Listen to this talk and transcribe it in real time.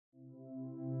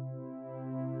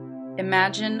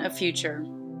Imagine a future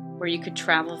where you could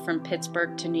travel from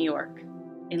Pittsburgh to New York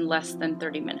in less than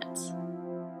 30 minutes.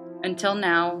 Until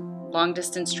now,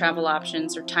 long-distance travel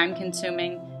options are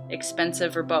time-consuming,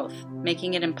 expensive, or both,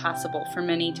 making it impossible for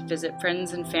many to visit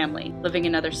friends and family living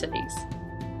in other cities.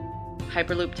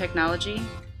 Hyperloop technology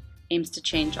aims to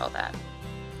change all that.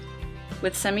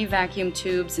 With semi-vacuum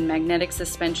tubes and magnetic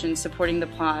suspension supporting the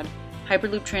pod,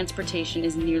 Hyperloop transportation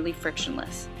is nearly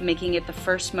frictionless, making it the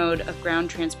first mode of ground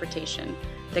transportation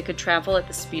that could travel at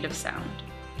the speed of sound.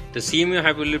 The CMU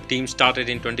Hyperloop team started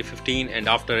in 2015, and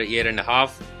after a year and a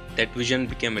half, that vision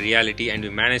became a reality, and we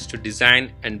managed to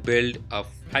design and build a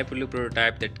Hyperloop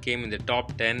prototype that came in the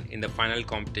top 10 in the final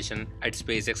competition at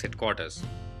SpaceX headquarters.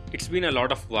 It's been a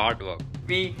lot of hard work.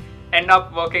 We end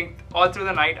up working all through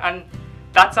the night, and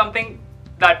that's something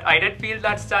that I did feel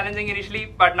that's challenging initially,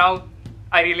 but now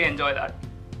I really enjoy that.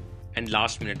 And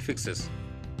last minute fixes.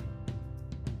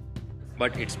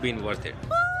 But it's been worth it.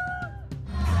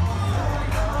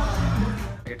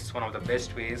 It's one of the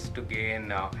best ways to gain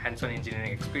hands-on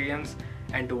engineering experience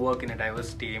and to work in a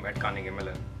diverse team at Carnegie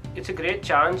Mellon. It's a great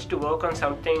chance to work on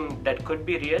something that could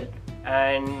be real,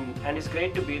 and it's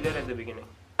great to be there at the beginning.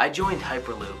 I joined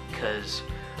Hyperloop because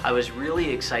I was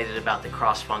really excited about the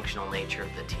cross-functional nature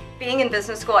of the team. Being in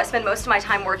business school, I spend most of my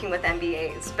time working with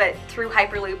MBAs, but through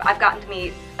Hyperloop, I've gotten to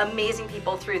meet amazing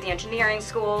people through the engineering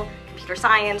school, computer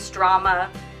science, drama,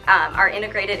 our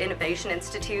Integrated Innovation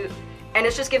Institute, and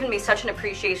it's just given me such an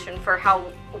appreciation for how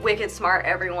wicked smart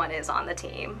everyone is on the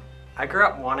team. I grew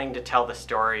up wanting to tell the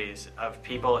stories of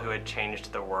people who had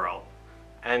changed the world.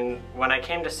 And when I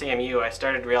came to CMU, I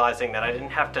started realizing that I didn't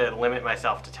have to limit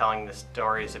myself to telling the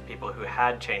stories of people who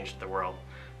had changed the world.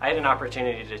 I had an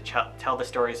opportunity to tell the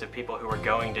stories of people who were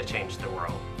going to change the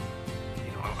world.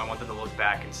 You know, I want them to look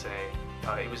back and say,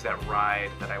 it was that ride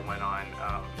that I went on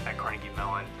at Carnegie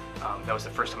Mellon. That was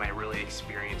the first time I really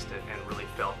experienced it and really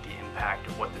felt the impact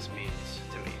of what this means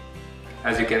to me.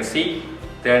 As you can see,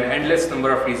 there are an endless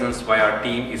number of reasons why our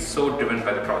team is so driven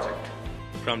by the project.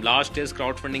 From last year's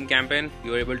crowdfunding campaign,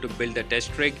 we were able to build a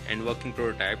test rig and working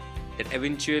prototype that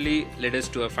eventually led us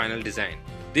to a final design.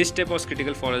 This step was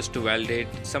critical for us to validate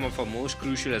some of our most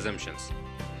crucial assumptions.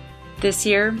 This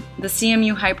year, the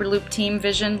CMU Hyperloop team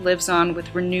vision lives on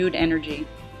with renewed energy.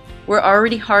 We're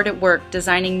already hard at work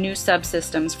designing new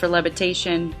subsystems for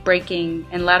levitation, braking,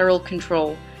 and lateral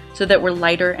control so that we're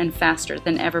lighter and faster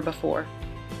than ever before.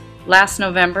 Last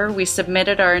November, we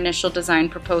submitted our initial design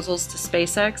proposals to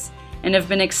SpaceX and have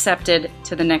been accepted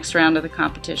to the next round of the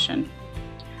competition.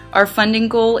 Our funding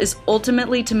goal is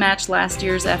ultimately to match last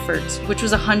year's efforts, which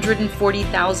was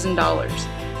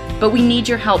 $140,000. But we need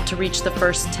your help to reach the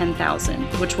first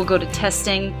 $10,000, which will go to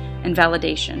testing and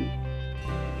validation.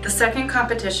 The second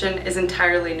competition is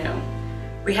entirely new.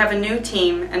 We have a new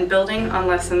team, and building on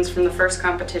lessons from the first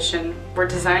competition, we're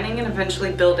designing and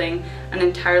eventually building an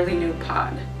entirely new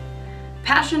pod.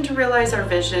 Passion to realize our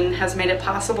vision has made it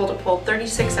possible to pull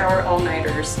 36-hour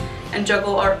all-nighters and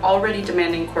juggle our already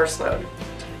demanding course load.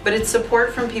 But it's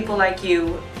support from people like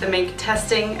you that make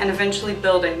testing and eventually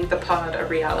building the pod a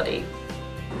reality.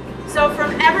 So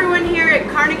from everyone here at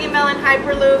Carnegie Mellon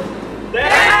Hyperloop,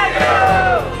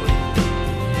 thank you!